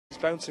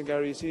bouncing,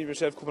 Gary. You see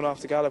yourself coming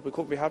off the gallop. We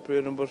couldn't be happy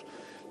with him, but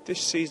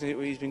this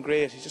season he's been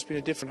great. He's just been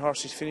a different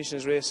horse. He's finishing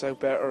his race out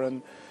better,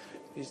 and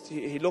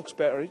he looks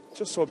better. He's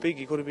just so big.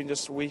 He could have been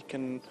just weak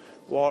and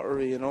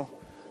watery, you know.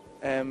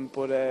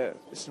 But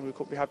listen, we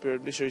couldn't be happier.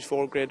 This year he's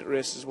 4 great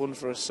races won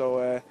for us,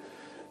 so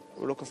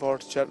we're looking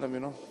forward to Cheltenham, you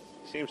know.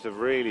 Seems to have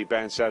really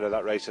bounced out of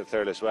that race at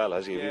Thurles well,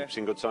 has he? Yeah. We've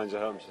seen good signs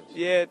at home since.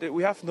 Yeah,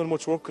 we haven't done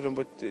much work with him,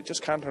 but it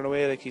just can't turn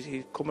away. Like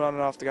he's coming on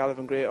and off the gallop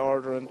in great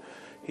order, and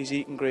he's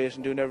eating great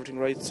and doing everything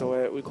right,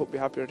 so we couldn't be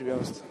happier, to be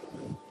honest.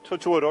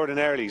 Touchwood,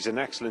 ordinarily he's an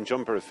excellent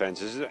jumper of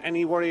fences. Is there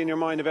any worry in your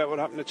mind about what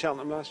happened at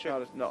Cheltenham last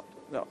year? No,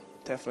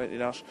 definitely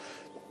not.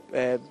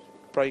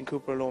 Brian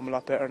Cooper will know him a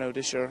lot better now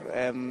this year.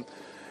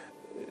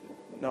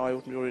 No, I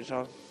wouldn't be worried at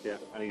all. Yeah,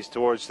 and he's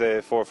towards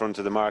the forefront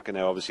of the market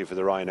now, obviously, for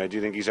the Rhino. Now, do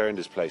you think he's earned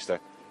his place there?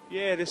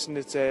 Yeah, listen,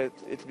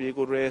 it'll be a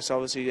good race.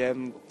 Obviously,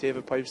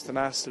 David Pipes the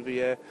Nass will be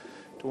the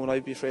one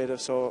I'd be afraid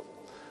of. So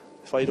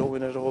if I don't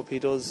win it, I hope he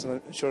does. And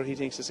I'm sure he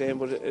thinks the same.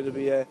 But it'll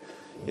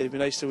be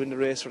nice to win the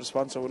race for the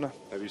sponsor, wouldn't it?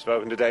 Have you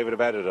spoken to David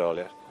about it at all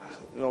yet?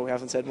 No, we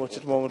haven't said much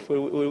at the moment.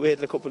 We'll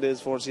wait a couple of days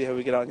before and see how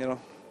we get on, you know.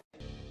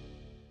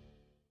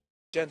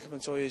 Gentleman,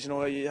 so he is, you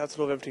know, you have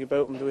to love everything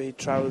about him, the way he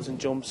travels and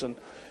jumps,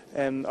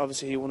 and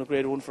obviously he won a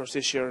grade 1 for us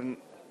this year, and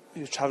he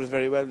was travelling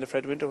very well in the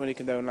Fred Winter when he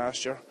came down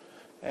last year.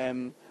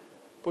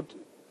 But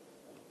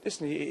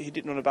listen, he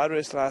didn't run a bad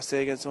race the last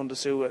day against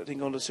Undasoo. I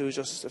think Undasoo is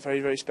just a very,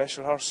 very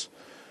special horse.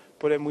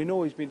 But we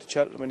know he's been to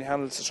Cheltenham and he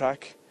handles the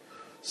track.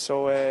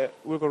 So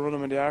we're going to run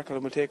him in the Arkle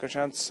and we'll take our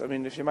chance. I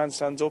mean, if your man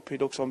stands up, he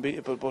looks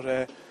unbeatable, but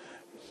there's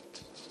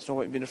no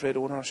point in being afraid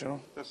of one horse, you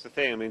know. That's the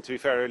thing. I mean, to be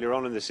fair, earlier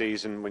on in the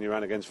season, when you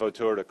ran against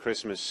Vautour at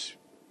Christmas,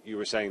 you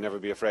were saying never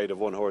be afraid of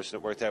one horse,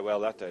 and it worked out well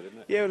that day, didn't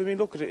it? Yeah, well, I mean,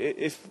 look,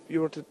 if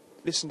you were to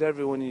listen to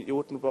everyone, you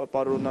wouldn't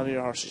bother running on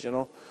your horses, you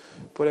know.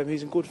 But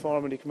he's in good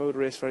form and he came out of the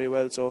race very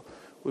well, so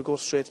we'll go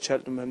straight to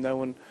Cheltenham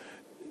now, and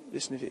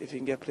listen, if he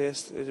can get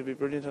placed, it'll be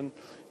brilliant. And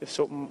if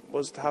something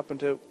was to happen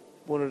to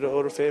one of the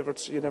other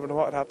favourites, you never know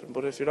what would happen,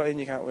 but if you're not in,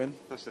 you can't win.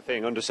 That's the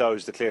thing. Undasoo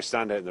is the clear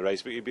standout in the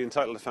race, but you'd be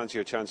entitled to fancy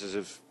your chances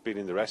of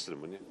beating the rest of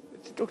them, wouldn't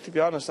you? Look, to be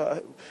honest,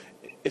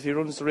 if he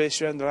runs the race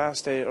he ran the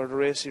last day, or the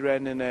race he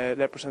ran in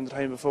Leopardstown the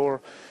time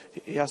before,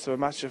 he has to have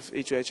a match of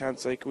each way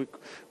chance. Like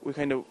we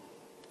kind of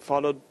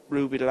followed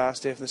Ruby the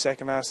last day from the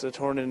second last of the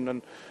turn-in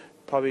and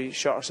probably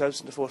shot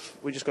ourselves in the foot.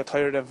 We just got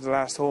tired of him from the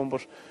last home,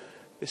 but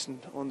listen,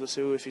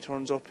 Undasoo, if he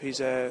turns up, he's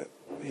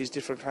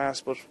different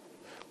class, but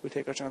we'll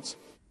take our chance.